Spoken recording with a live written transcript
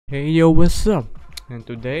Hey yo, what's up? And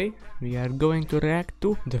today we are going to react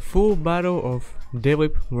to the full battle of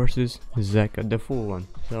DILIP versus ZEKKA, the full one.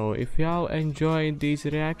 So if y'all enjoy these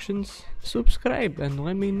reactions, subscribe and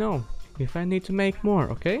let me know if I need to make more,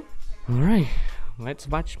 okay? Alright, let's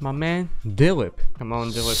watch my man DILIP. Come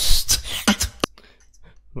on, DILIP.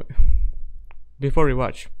 Wait. Before we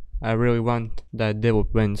watch, I really want that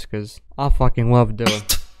DILIP wins because I fucking love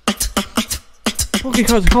DILIP. Look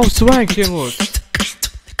at how swag he looks.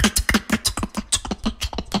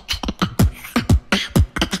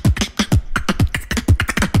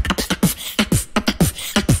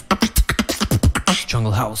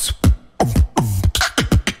 Jungle House.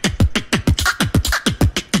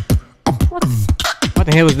 What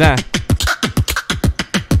the hell is that?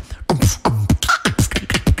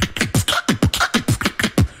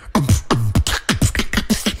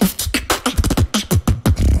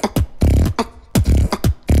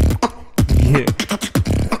 Yeah.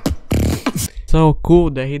 So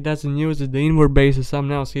cool that he doesn't use the inward bass or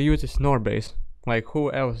something else. He uses snore bass. Like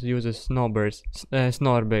who else uses snore bass?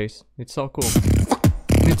 Snore bass. It's so cool.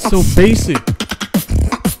 It's so basic.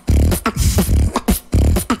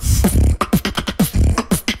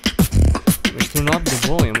 Let's turn up the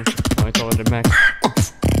volume. Oh, it's already max.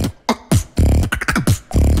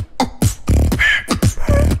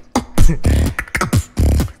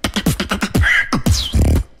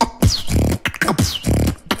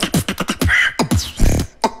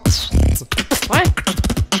 What?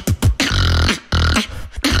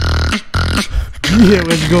 Yeah,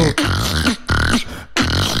 let's go.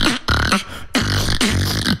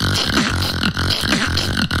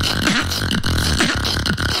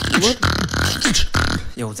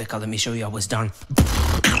 Yo, ZEKKA, let me show you how it's done.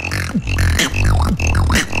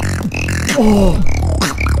 Oh!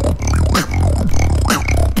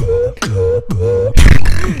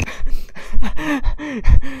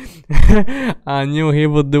 I knew he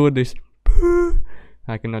would do this.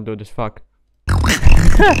 I cannot do this, fuck.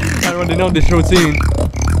 I already know this routine.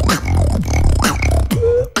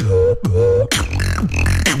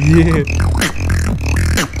 Yeah.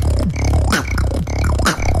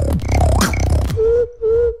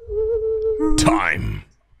 Time.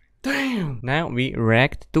 Damn. Now we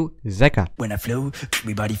react to ZEKKA. When I flow,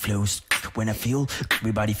 everybody flows. When I feel,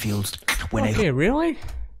 everybody feels. When Okay, really?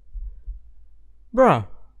 Bruh.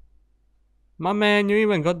 My man, you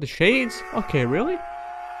even got the shades? Okay, really?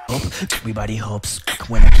 I hop, everybody hops.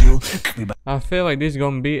 When I kill, everybody I feel like this is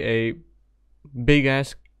gonna be a big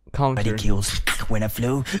ass counter. kills. When I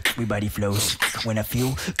flow, everybody flows. When I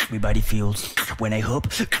feel, everybody feels. When I hop,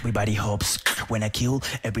 everybody hops. When I kill,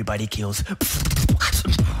 everybody kills.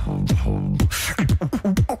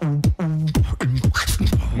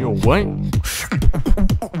 Yo, what?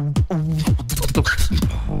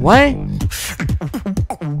 What?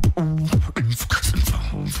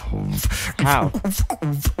 How?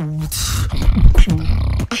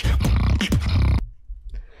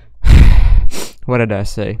 What did I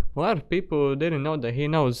say? A lot of people didn't know that he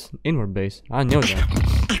knows inward bass. I knew that.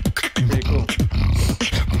 Pretty cool.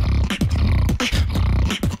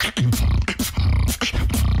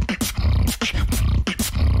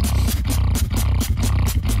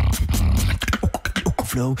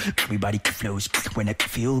 Flow, everybody flows. When I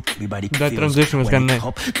feel, everybody feels. That transition was when kinda I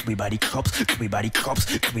hop, everybody hops, everybody hops,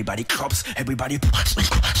 everybody hops, everybody.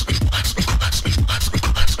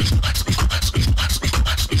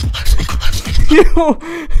 Yo,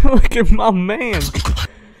 look at my man.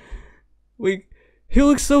 Like, he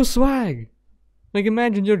looks so swag. Like,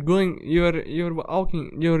 imagine you're going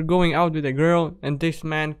out with a girl, and this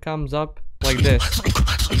man comes up like this.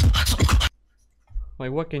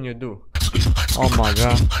 Like, what can you do? Oh my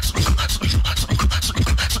god.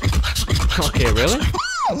 Okay, really?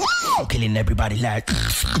 Killing everybody like.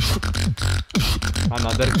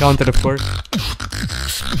 Another counter, of course.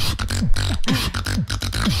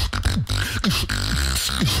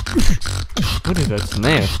 What is that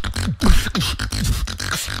snare?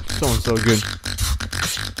 Sounds so good.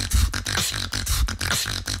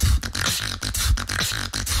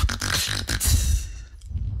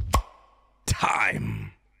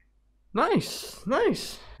 Time. Nice,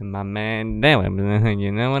 nice. My man, DILIP,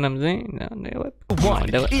 you know what I'm saying? No, DILIP. One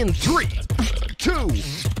in 3, 2,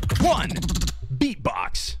 1.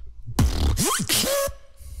 Beatbox.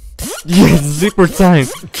 Yes, zipper time.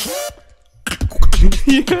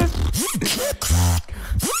 Yeah.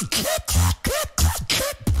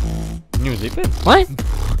 New zipper? What?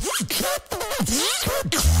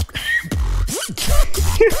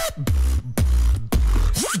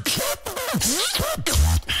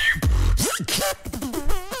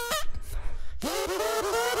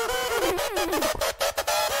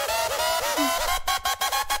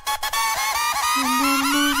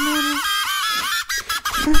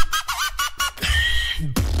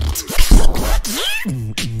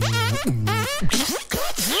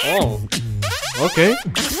 Okay.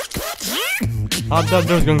 I thought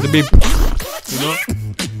there was going to be, you know.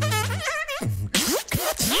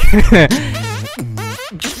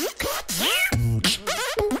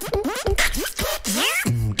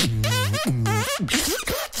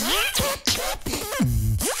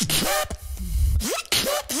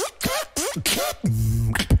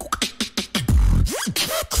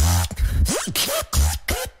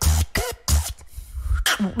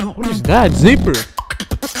 What is that? Zipper?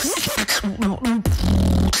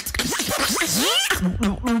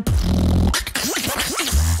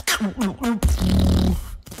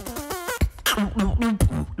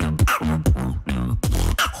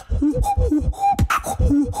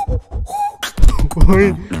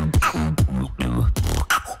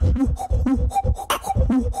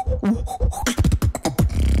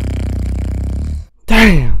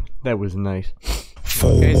 Damn, that was nice.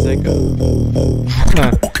 Okay, ZEKKA.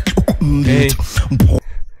 Okay.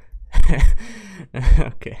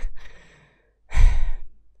 Okay.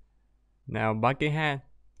 Now, Buckingham,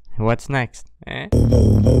 what's next? Eh?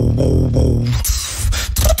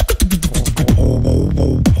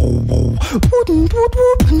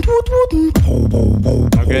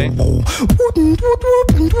 Okay.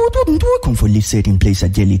 Come for live set in place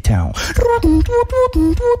at Jelly Town.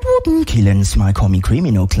 Kill and smile, call me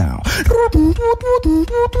criminal clown.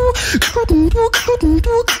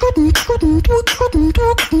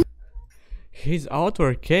 His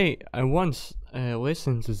outward K, I once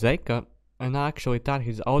listened to ZEKKA and I actually thought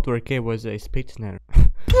his outward K was a speech snare.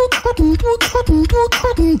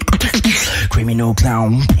 Criminal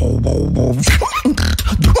clown.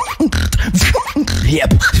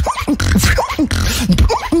 Yep.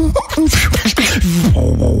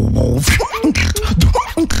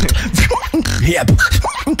 Yep.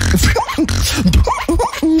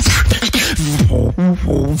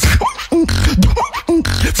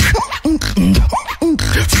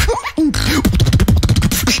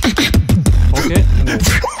 Okay.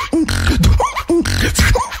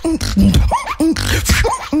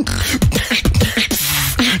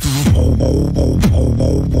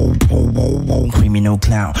 Criminal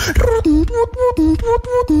clown.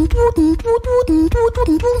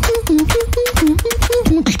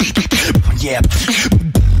 Yep.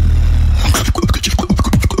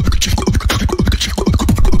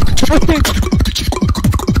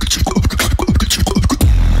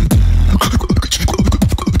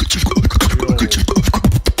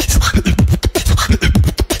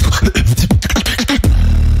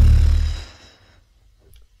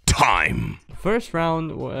 Time. First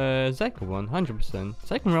round, ZEKKA won, 100%.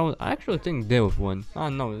 Second round, I actually think DILIP won. Oh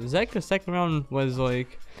no, ZEKKA's second round was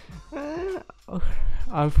like...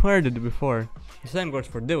 I've heard it before. The same goes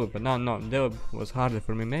for DILIP, but no, DILIP was harder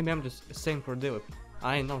for me. Maybe I'm just saying for DILIP.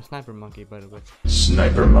 I know Sniper Monkey, by the way.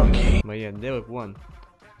 Sniper Monkey. But yeah, DILIP won.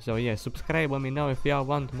 So yeah, subscribe, let me know if y'all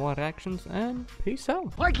want more reactions, and peace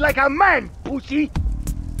out. Fight like a man, pussy!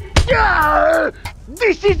 Yeah!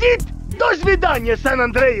 This is it! До свидания, San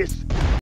Andreas!